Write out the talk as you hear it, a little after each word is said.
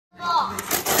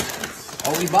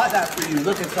Oh, we bought that for you.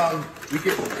 Look, it's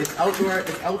it's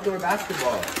outdoor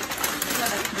basketball.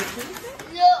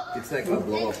 It's like a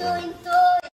blow up one.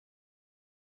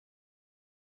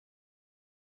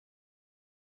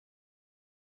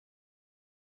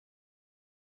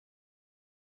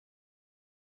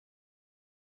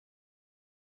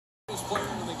 Player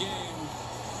in the game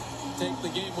take the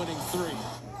game-winning three.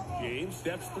 James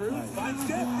steps through, finds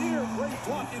depth here. Great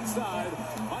block inside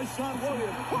by Sean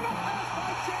Williams. What a pass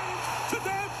by James to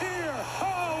Dampier.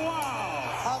 Oh, wow.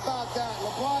 How about that?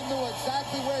 LeBron knew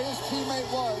exactly where his teammate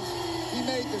was. He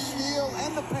made the steal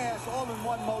and the pass all in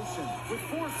one motion. With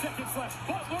 4 seconds left,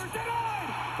 Butler denied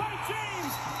by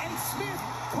James, and Smith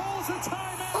calls a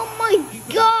timeout. Oh my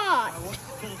God!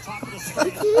 To the top of the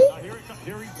screen.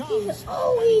 Here he comes.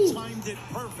 He timed it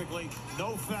perfectly.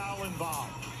 No foul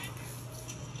involved.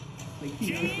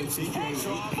 James takes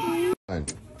off.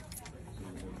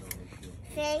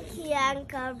 Thank you,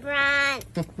 Uncle Brian.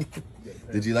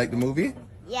 Did you like the movie?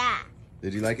 Yeah.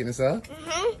 Did you like it, Nissa?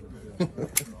 Oh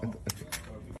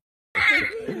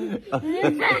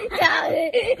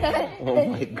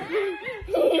my God.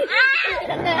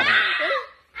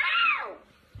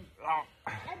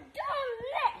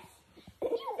 Adonis,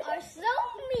 you are so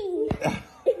mean.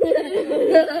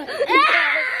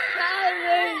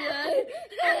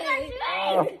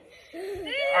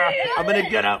 I'm gonna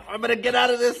get out. I'm gonna get out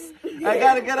of this. I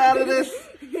gotta get out of this.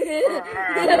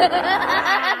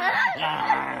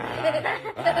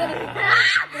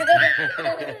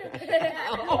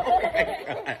 Oh my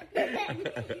God.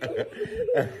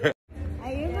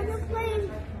 Are you gonna play?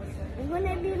 You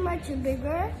gonna be much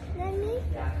bigger than me?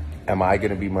 Am I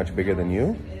gonna be much bigger than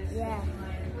you? Yeah.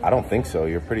 I don't think so.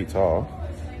 You're pretty tall.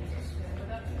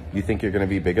 You think you're gonna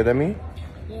be bigger than me?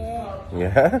 Yeah.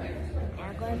 Yeah?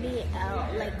 I'm gonna be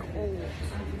like old.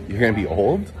 You're gonna be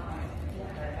old?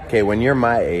 Okay, when you're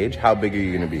my age, how big are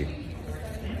you gonna be?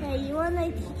 Okay, you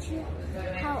wanna teach you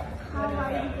how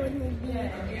are you gonna be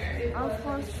en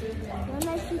français? When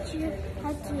I teach you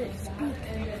how to speak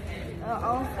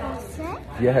en français?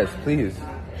 Yes, please.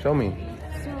 Show me.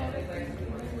 So,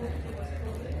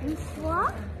 une fois,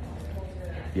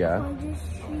 Yeah. quand je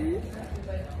suis,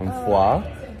 Une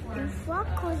fois,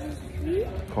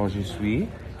 quand je suis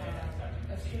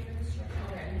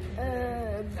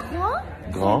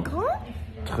Grand. très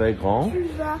très grand, grand, tu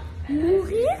vas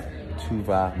mourir, tu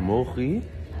vas mourir.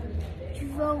 tu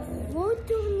vas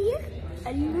retourner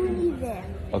à l'univers.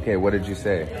 Okay, what did you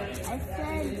say? I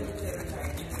said,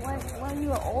 when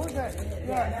you're older,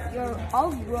 you're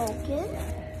all broken,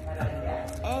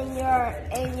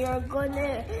 and you're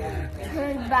gonna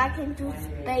turn back into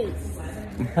space.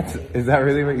 Is that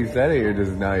really what you said, or you're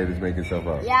just making stuff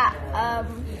up? Yeah.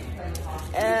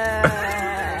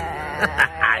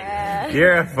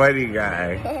 You're a funny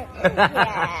guy. Yeah.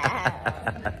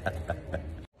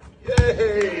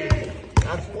 Yay!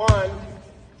 That's one.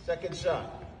 Second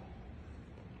shot.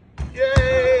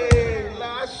 Yay!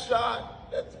 Last shot.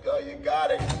 Let's go. You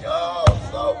got it. Oh,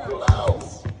 so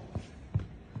close.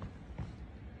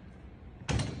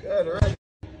 Good, right?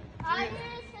 Higher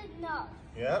is enough.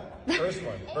 Yep. First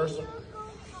one. First one. If you go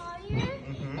higher,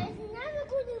 it's never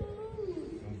going to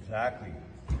move. Exactly.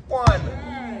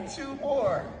 1, 2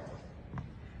 more.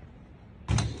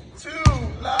 2,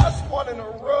 last one in a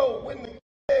row. Win the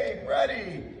game.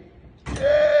 Ready?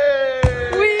 Yay!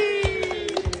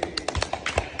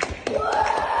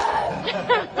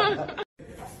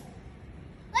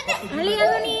 Dali,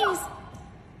 Adonis.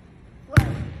 1,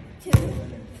 2,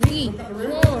 3,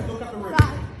 4,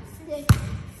 5, 6,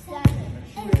 7,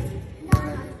 8,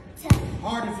 9, 10.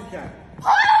 Hard as you can.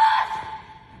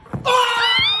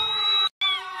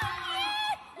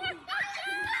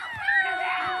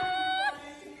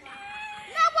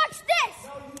 Now watch this.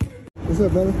 What's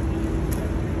up, brother?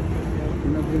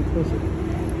 You're not getting closer.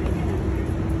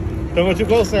 Don't go too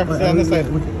close, sir. Stay on this side.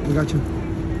 We got you.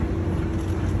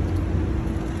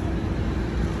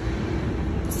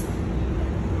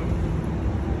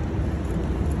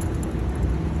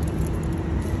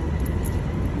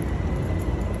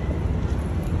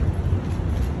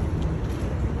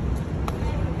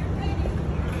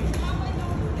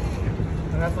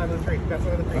 That's another tree. That's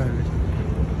another tree.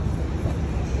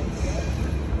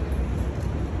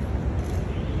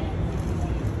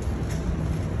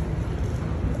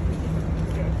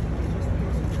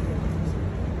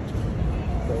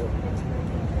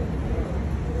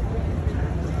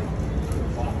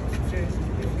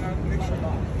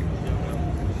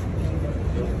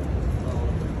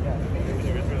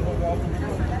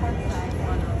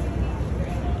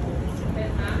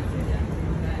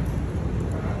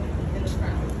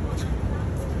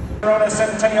 Adonis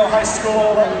Centennial High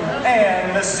School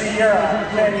and the Sierra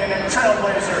Canyon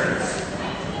Trailblazers.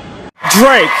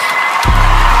 Drake.